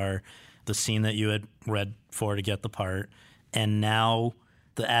Brad in the car, the scene that you had read for to get the part, and now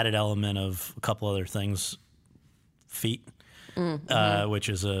the added element of a couple other things, feet, which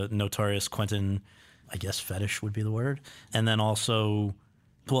is a notorious Quentin, I guess fetish would be the word. And then also,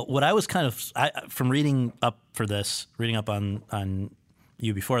 well, what I was kind of, from reading up on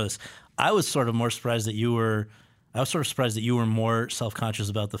you before this, I was sort of more surprised that you were more self-conscious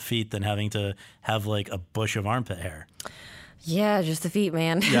about the feet than having to have like a bush of armpit hair. Yeah, just the feet,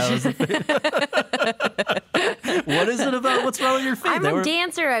 man. Yeah, it was the feet. What is it about? What's wrong with your feet? I'm a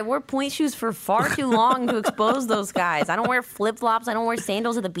dancer. I wore point shoes for far too long to expose those guys. I don't wear flip-flops. I don't wear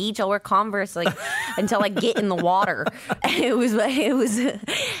sandals at the beach. I'll wear Converse until I get in the water. It was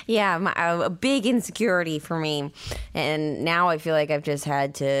a big insecurity for me. And now I feel like I've just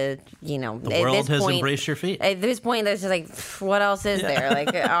had to, the world has embraced your feet. At this point, there's just like, what else is there?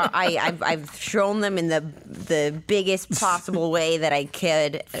 Like I've shown them in the biggest possible way that I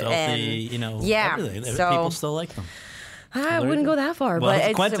could. Filthy, everything. So, people still like them. I wouldn't go that far, but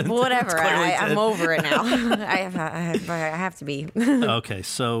it's whatever. I'm over it now. I have to be. Okay,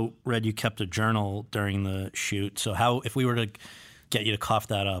 so Red, you kept a journal during the shoot. So if we were to get you to cough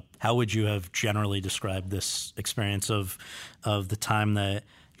that up, how would you have generally described this experience of the time that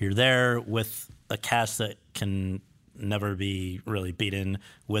you're there with a cast that can never be really beaten,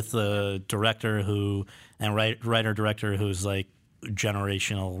 with a director and writer-director who's like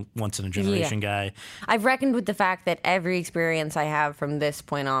generational, once in a generation guy? I've reckoned with the fact that every experience I have from this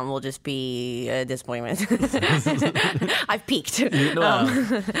point on will just be a disappointment. I've peaked.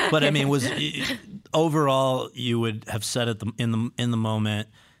 But I mean, was overall you would have said in the moment,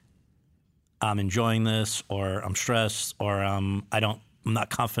 I'm enjoying this, or I'm stressed, or I'm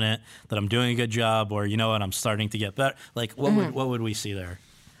not confident that I'm doing a good job, or you know what, I'm starting to get better. Like what would we see there?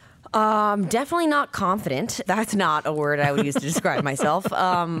 Definitely not confident. That's not a word I would use to describe myself.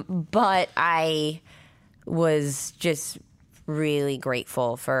 But I was just really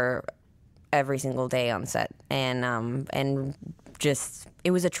grateful for every single day on set, and just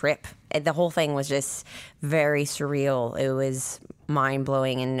it was a trip. The whole thing was just very surreal. It was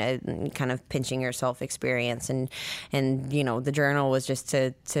mind-blowing and kind of pinching yourself experience, and the journal was just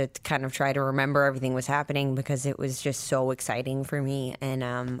to kind of try to remember everything was happening, because it was just so exciting for me, and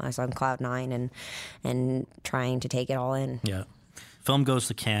I was on cloud nine and trying to take it all in. Yeah. Film goes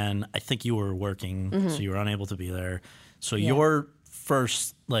to Cannes. I think you were working, so you were unable to be there. So your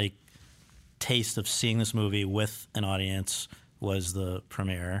first taste of seeing this movie with an audience was the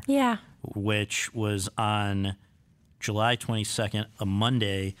premiere, which was on July 22nd, a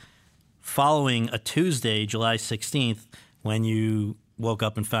Monday, following a Tuesday, July 16th, when you woke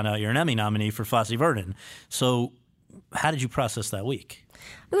up and found out you're an Emmy nominee for Fosse Verdon. So how did you process that week?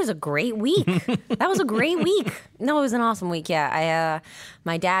 It was a great week. That was a great week. No, it was an awesome week. Yeah,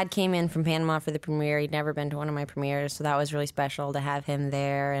 my dad came in from Panama for the premiere. He'd never been to one of my premieres, so that was really special to have him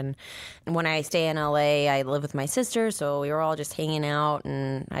there. And when I stay in LA, I live with my sister, so we were all just hanging out,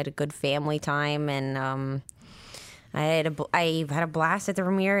 and I had a good family time. And I had a blast at the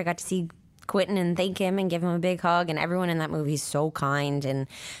premiere. I got to see Quentin and thank him and give him a big hug. And everyone in that movie is so kind and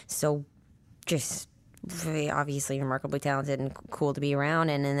so just obviously remarkably talented and cool to be around.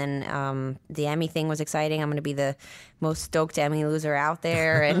 And then the Emmy thing was exciting. I'm going to be the most stoked Emmy loser out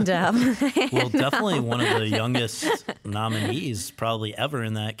there. And well, definitely one of the youngest nominees probably ever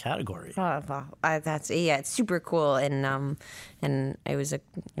in that category. It's super cool. And it was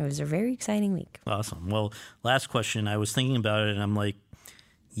a very exciting week. Awesome. Well, last question. I was thinking about it, and I'm like,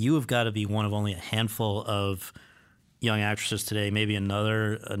 you have got to be one of only a handful of young actresses today, maybe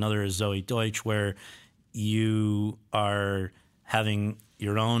another is Zoe Deutsch, where you are having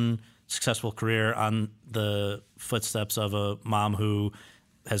your own successful career on the footsteps of a mom who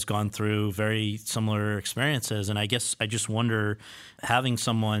has gone through very similar experiences. And I guess I just wonder, having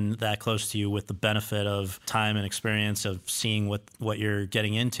someone that close to you with the benefit of time and experience of seeing what you're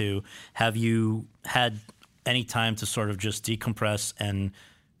getting into, have you had any time to sort of just decompress and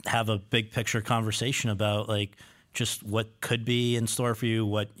have a big picture conversation about like just what could be in store for you,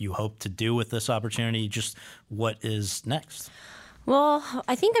 what you hope to do with this opportunity, just what is next? Well,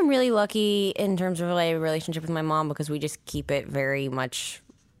 I think I'm really lucky in terms of a relationship with my mom because we just keep it very much,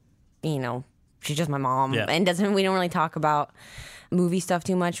 she's just my mom. Yeah. And we don't really talk about movie stuff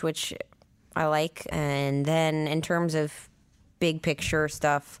too much, which I like. And then in terms of big picture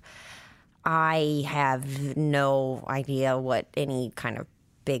stuff, I have no idea what any kind of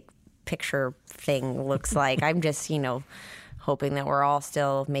big picture thing looks like. I'm just, hoping that we're all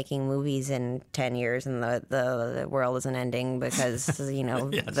still making movies in 10 years and the world isn't ending because, yes.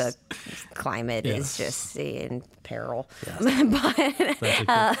 The climate is just in peril. Yes. But,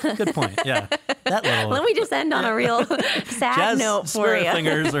 that's a good point. Yeah. That little, let me just end on a real sad note for you.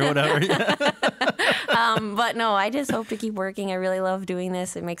 Fingers or whatever. But no, I just hope to keep working. I really love doing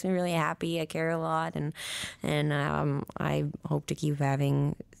this. It makes me really happy. I care a lot. And I hope to keep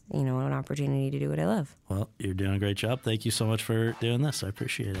having an opportunity to do what I love. Well, you're doing a great job. Thank you so much for doing this. I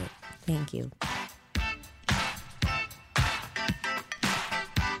appreciate it. Thank you.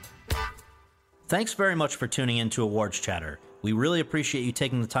 Thanks very much for tuning in to Awards Chatter. We really appreciate you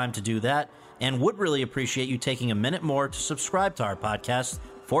taking the time to do that, and would really appreciate you taking a minute more to subscribe to our podcast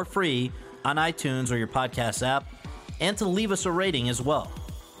for free on iTunes or your podcast app, and to leave us a rating as well.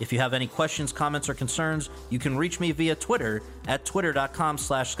 If you have any questions, comments, or concerns, you can reach me via Twitter at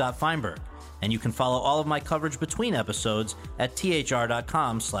twitter.com/Scott Feinberg. And you can follow all of my coverage between episodes at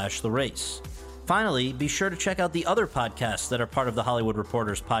thr.com/The Race. Finally, be sure to check out the other podcasts that are part of the Hollywood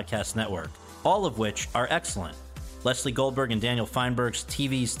Reporters podcast network, all of which are excellent. Leslie Goldberg and Daniel Feinberg's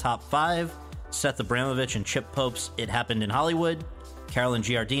TV's Top 5, Seth Abramovich and Chip Pope's It Happened in Hollywood, Carolyn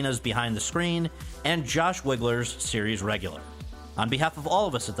Giardina's Behind the Screen, and Josh Wigler's Series Regular. On behalf of all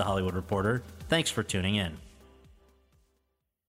of us at The Hollywood Reporter, thanks for tuning in.